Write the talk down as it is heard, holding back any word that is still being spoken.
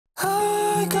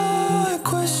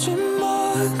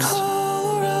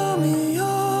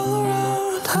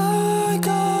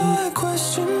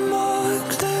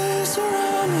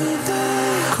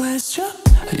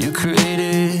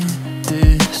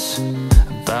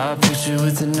I picture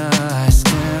with a nice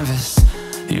canvas.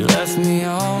 You left me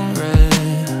on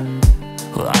red.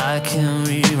 Well, I can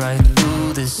rewrite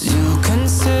through this. You can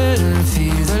sit and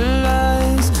feel the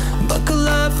lies. Buckle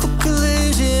up for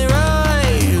collision,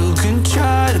 right? You can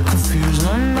try to confuse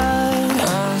my mind.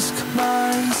 Ask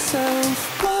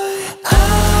myself why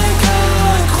I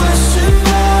got question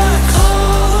marks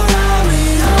all around me,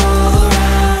 all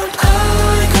around.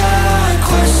 I got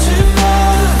question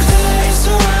marks, they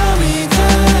surround me,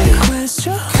 they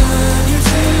question. Can you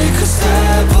take a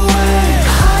step away?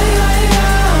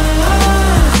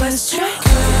 Question.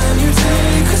 Can you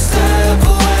take a step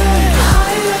away?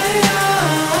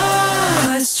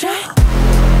 Question.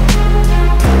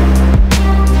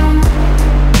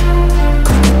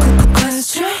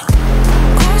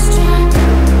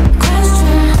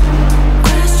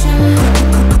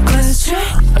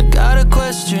 I got a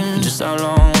question, just how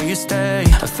long will you stay?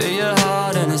 I feel your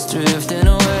heart and it's drifting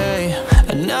away.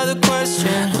 Another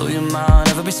question, will your mind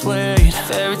ever be swayed?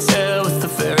 Fairy tale with the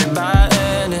fairy by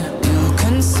ending. You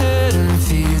can sit and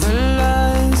feel the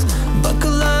lies.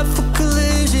 Buckle up for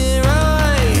collision,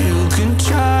 right? You can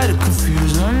try to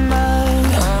confuse my mind.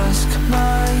 Ask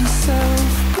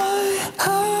myself why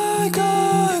I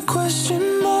got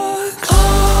question marks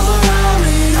all around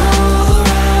me, all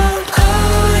around. I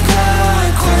got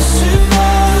question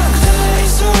marks, they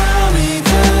surround me,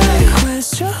 they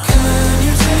question. Can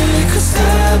you take a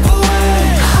step away?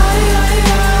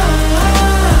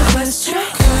 Question.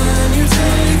 Can you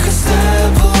take a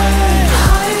step away?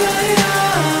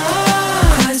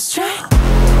 Question.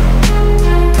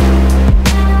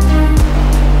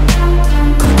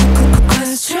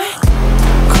 Question.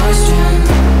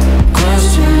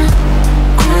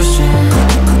 Question.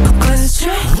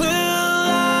 Question. Will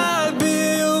I be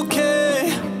okay?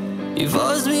 You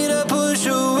forced me to push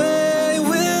away.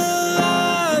 Will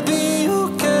I be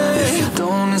okay? If you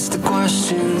don't ask the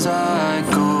questions, I